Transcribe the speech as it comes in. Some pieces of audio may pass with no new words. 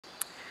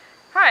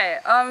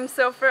Hi,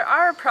 so for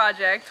our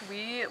project,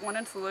 we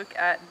wanted to look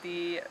at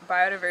the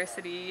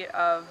biodiversity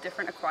of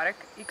different aquatic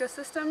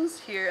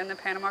ecosystems here in the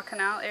Panama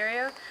Canal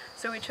area.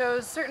 So we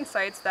chose certain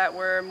sites that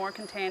were more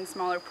contained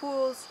smaller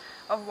pools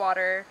of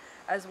water,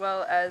 as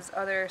well as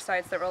other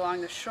sites that were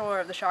along the shore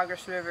of the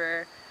Chagres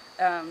River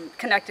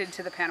connected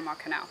to the Panama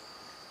Canal.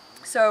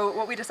 So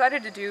what we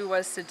decided to do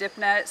was to dip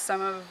net some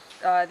of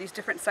these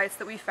different sites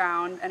that we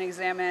found and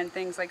examine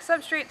things like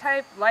substrate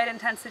type, light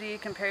intensity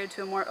compared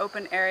to a more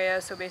open area,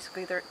 so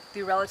basically the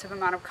relative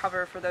amount of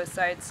cover for those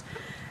sites.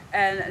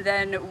 And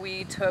then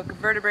we took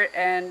vertebrate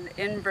and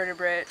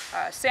invertebrate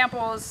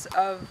samples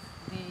of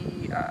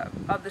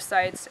the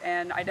sites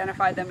and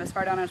identified them as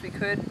far down as we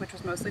could, which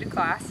was mostly to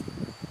class.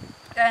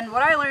 And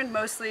what I learned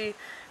mostly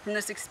from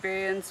this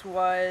experience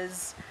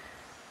was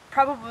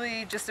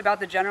probably just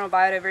about the general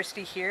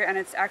biodiversity here and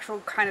its actual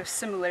kind of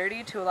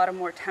similarity to a lot of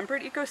more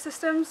temperate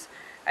ecosystems.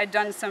 I'd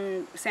done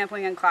some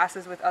sampling in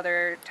classes with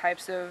other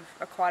types of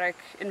aquatic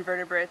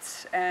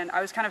invertebrates, and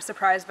I was kind of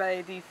surprised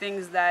by the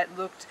things that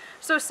looked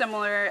so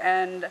similar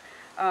and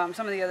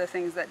some of the other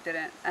things that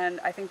didn't. And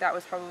I think that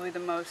was probably the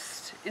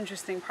most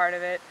interesting part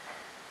of it.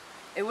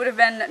 It would have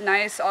been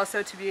nice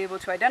also to be able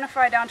to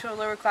identify down to a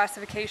lower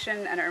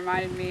classification, and it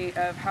reminded me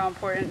of how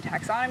important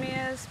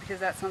taxonomy is, because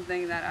that's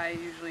something that I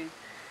usually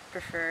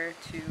prefer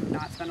to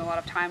not spend a lot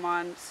of time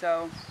on.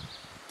 So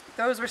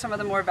those were some of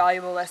the more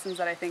valuable lessons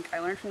that I think I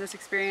learned from this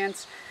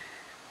experience.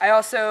 I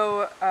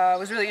also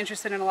was really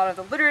interested in a lot of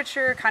the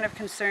literature kind of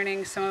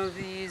concerning some of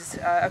these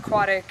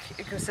aquatic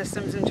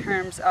ecosystems in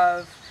terms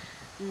of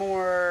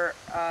more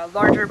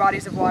larger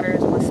bodies of water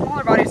as well as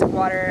smaller bodies of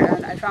water,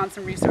 and I found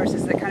some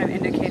resources that kind of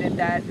indicated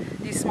that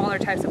these smaller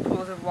types of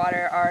pools of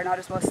water are not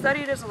as well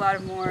studied as a lot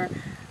of more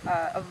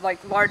of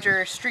like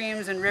larger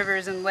streams and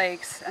rivers and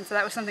lakes. And so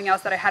that was something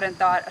else that I hadn't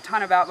thought a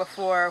ton about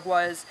before,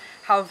 was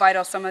how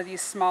vital some of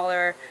these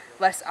smaller,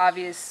 less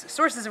obvious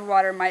sources of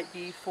water might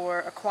be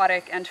for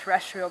aquatic and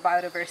terrestrial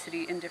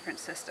biodiversity in different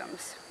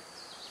systems.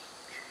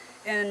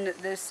 In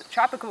this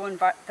tropical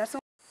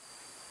environment,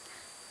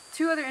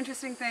 two other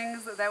interesting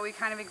things that we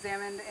kind of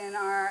examined in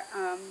our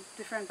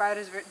different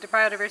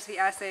biodiversity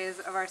assays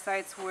of our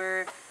sites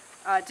were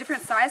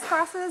different size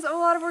classes of a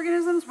lot of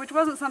organisms, which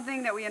wasn't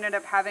something that we ended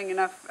up having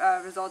enough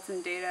results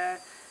and data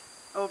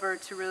over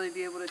to really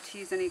be able to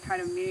tease any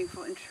kind of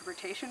meaningful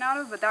interpretation out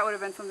of, but that would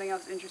have been something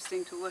else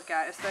interesting to look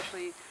at,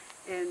 especially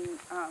in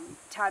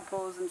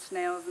tadpoles and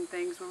snails and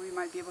things, where we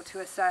might be able to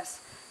assess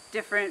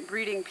different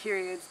breeding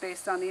periods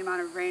based on the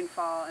amount of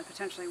rainfall and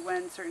potentially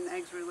when certain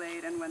eggs were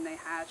laid and when they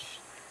hatched.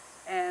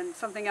 And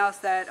something else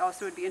that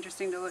also would be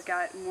interesting to look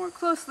at more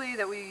closely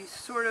that we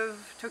sort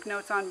of took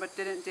notes on but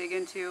didn't dig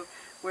into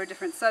were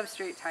different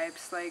substrate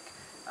types, like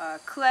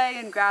clay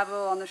and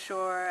gravel on the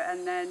shore,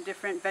 and then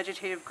different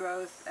vegetative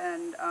growth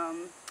and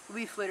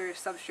leaf litter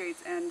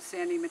substrates and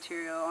sandy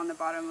material on the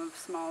bottom of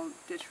small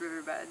ditch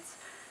riverbeds.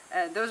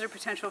 Those are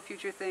potential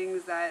future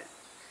things that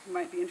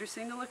might be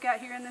interesting to look at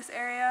here in this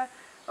area.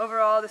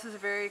 Overall, this is a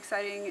very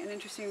exciting and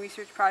interesting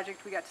research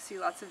project. We got to see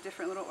lots of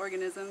different little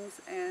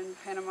organisms, and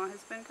Panama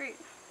has been great.